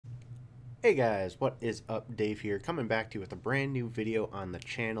Hey guys, what is up? Dave here, coming back to you with a brand new video on the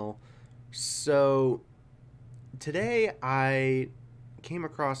channel. So, today I came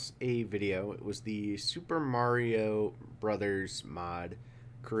across a video. It was the Super Mario Brothers mod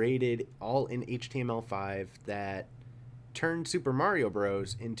created all in HTML5 that turned Super Mario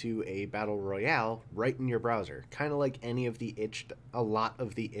Bros. Into a battle royale right in your browser. Kind of like a lot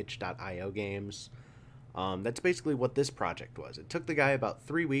of the itch.io games. That's basically what this project was. It took the guy about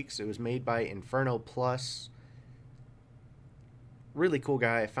 3 weeks. It was made by Inferno Plus. Really cool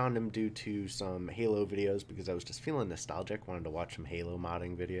guy. I found him due to some Halo videos because I was just feeling nostalgic. Wanted to watch some Halo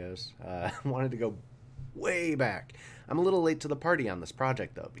modding videos. Wanted to go way back. I'm a little late to the party on this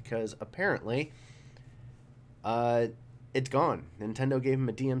project though because apparently it's gone. Nintendo gave him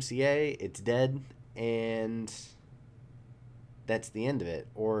a DMCA. It's dead, and that's the end of it,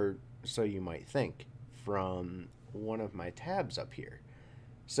 or so you might think from one of my tabs up here.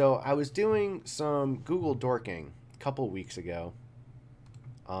 So I was doing some Google dorking a couple weeks ago.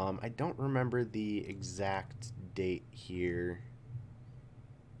 I don't remember the exact date here.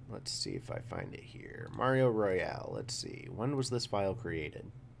 Let's see if I find it here. Mario Royale. Let's see. When was this file created?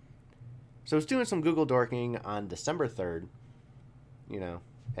 So I was doing some Google dorking on December 3rd. You know,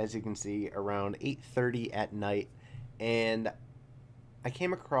 as you can see, around 8:30 at night. And I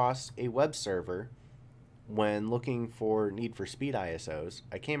came across a web server. When looking for Need for Speed ISOs,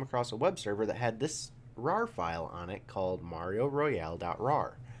 I came across a web server that had this RAR file on it called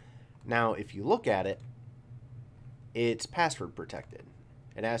marioroyale.rar. Now, if you look at it, it's password protected.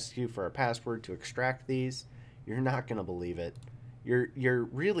 It asks you for a password to extract these. You're not going to believe it. You're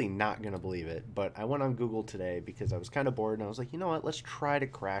really not going to believe it, but I went on Google today because I was kind of bored, and I was like, you know what, let's try to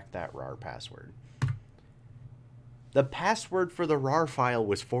crack that RAR password. The password for the RAR file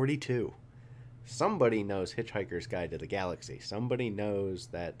was 42. Somebody knows Hitchhiker's Guide to the Galaxy. Somebody knows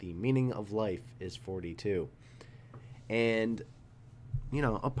that the meaning of life is 42. And, you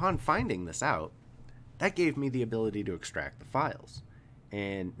know, upon finding this out, that gave me the ability to extract the files.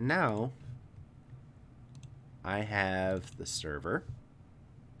 And now I have the server,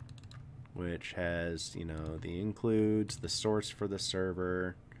 which has, you know, the includes, the source for the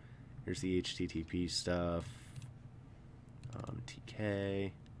server. Here's the HTTP stuff,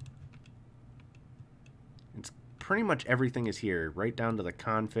 TK. It's pretty much everything is here, right down to the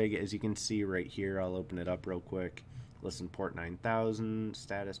config. As you can see right here, I'll open it up real quick. Listen port 9000,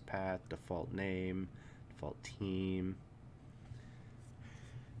 status path, default name, default team.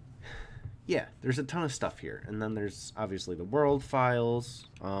 Yeah, there's a ton of stuff here. And then there's obviously the world files,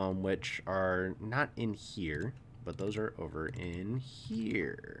 which are not in here, but those are over in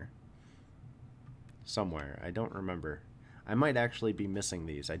here. Somewhere. I don't remember. I might actually be missing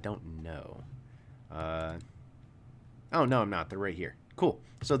these. I don't know. Oh, no, I'm not. They're right here. Cool.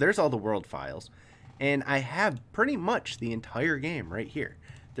 So there's all the world files. And I have pretty much the entire game right here.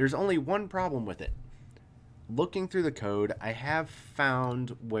 There's only one problem with it. Looking through the code, I have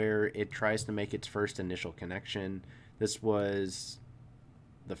found where it tries to make its first initial connection. This was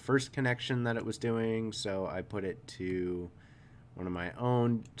the first connection that it was doing, so I put it to one of my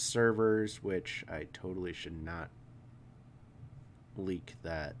own servers, which I totally should not leak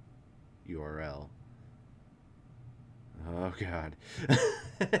that URL. Oh god.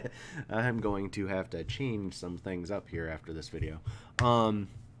 I'm going to have to change some things up here after this video.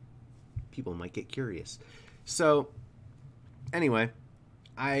 People might get curious. So, anyway,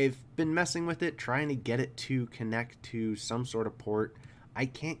 I've been messing with it, trying to get it to connect to some sort of port. I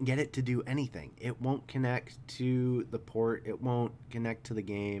can't get it to do anything. It won't connect to the port. It won't connect to the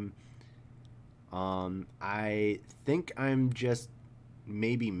game. I think I'm just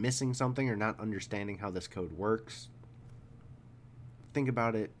maybe missing something or not understanding how this code works. Think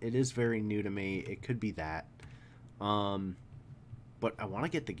about it. It is very new to me. It could be that. But I want to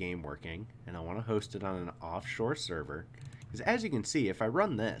get the game working, and I want to host it on an offshore server. Because as you can see, if I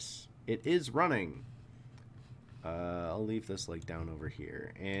run this, it is running. I'll leave this link down over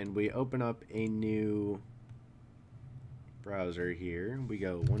here. And we open up a new browser here. We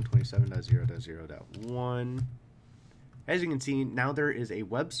go 127.0.0.1. As you can see, now there is a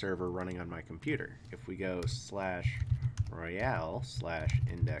web server running on my computer. If we go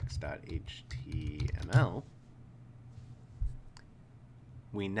 /royale/index.html,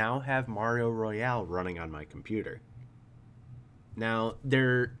 we now have Mario Royale running on my computer. Now,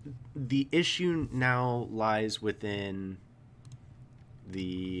 the issue now lies within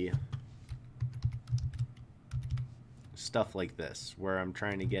the stuff like this, where I'm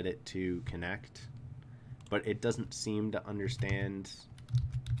trying to get it to connect, but it doesn't seem to understand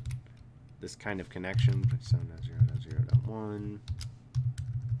this kind of connection. 7.0.0.1.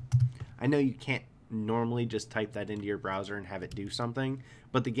 I know you can't normally just type that into your browser and have it do something,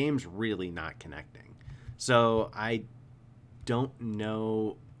 but the game's really not connecting. So I don't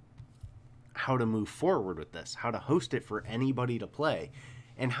know how to move forward with this, how to host it for anybody to play,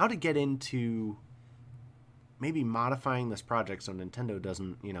 and how to get into maybe modifying this project so Nintendo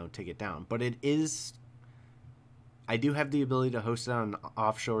doesn't, take it down. But I do have the ability to host it on an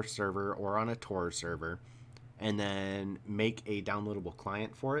offshore server or on a Tor server and then make a downloadable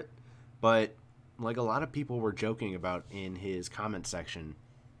client for it. But like a lot of people were joking about in his comment section,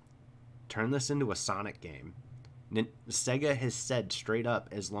 turn this into a Sonic game. Sega has said straight up,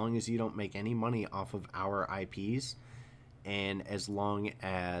 as long as you don't make any money off of our IPs, and as long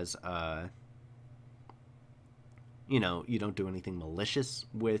as you don't do anything malicious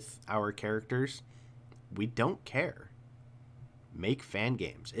with our characters, we don't care. Make fan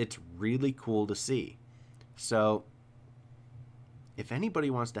games. It's really cool to see. So if anybody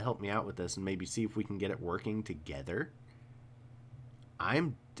wants to help me out with this and maybe see if we can get it working together,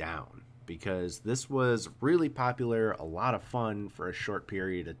 I'm down. Because this was really popular, a lot of fun for a short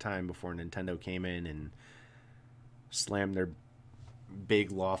period of time before Nintendo came in and slammed their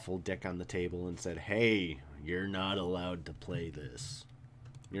big lawful dick on the table and said, hey, you're not allowed to play this.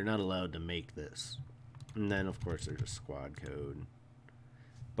 You're not allowed to make this. And then, of course, there's a squad code.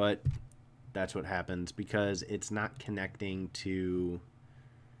 But that's what happens because it's not connecting to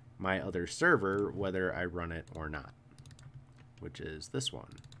my other server, whether I run it or not, which is this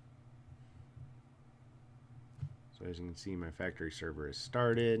one. So as you can see, my factory server is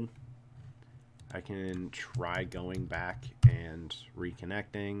started. I can try going back and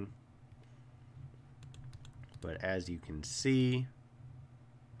reconnecting. But as you can see,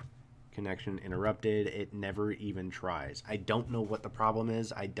 connection interrupted. It never even tries. I don't know what the problem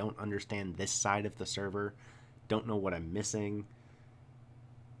is. I don't understand this side of the server. Don't know what I'm missing.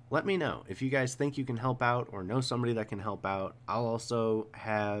 Let me know. If you guys think you can help out or know somebody that can help out, I'll also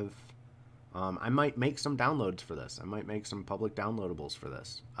have... I might make some downloads for this. I might make some public downloadables for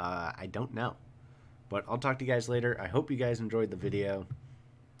this. I don't know. But I'll talk to you guys later. I hope you guys enjoyed the video.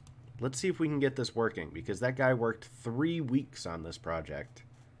 Let's see if we can get this working, because that guy worked 3 weeks on this project,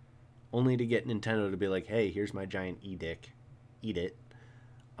 only to get Nintendo to be like, hey, here's my giant e-dick. Eat it.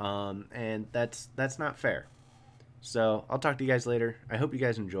 And that's not fair. So I'll talk to you guys later. I hope you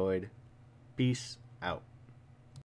guys enjoyed. Peace out.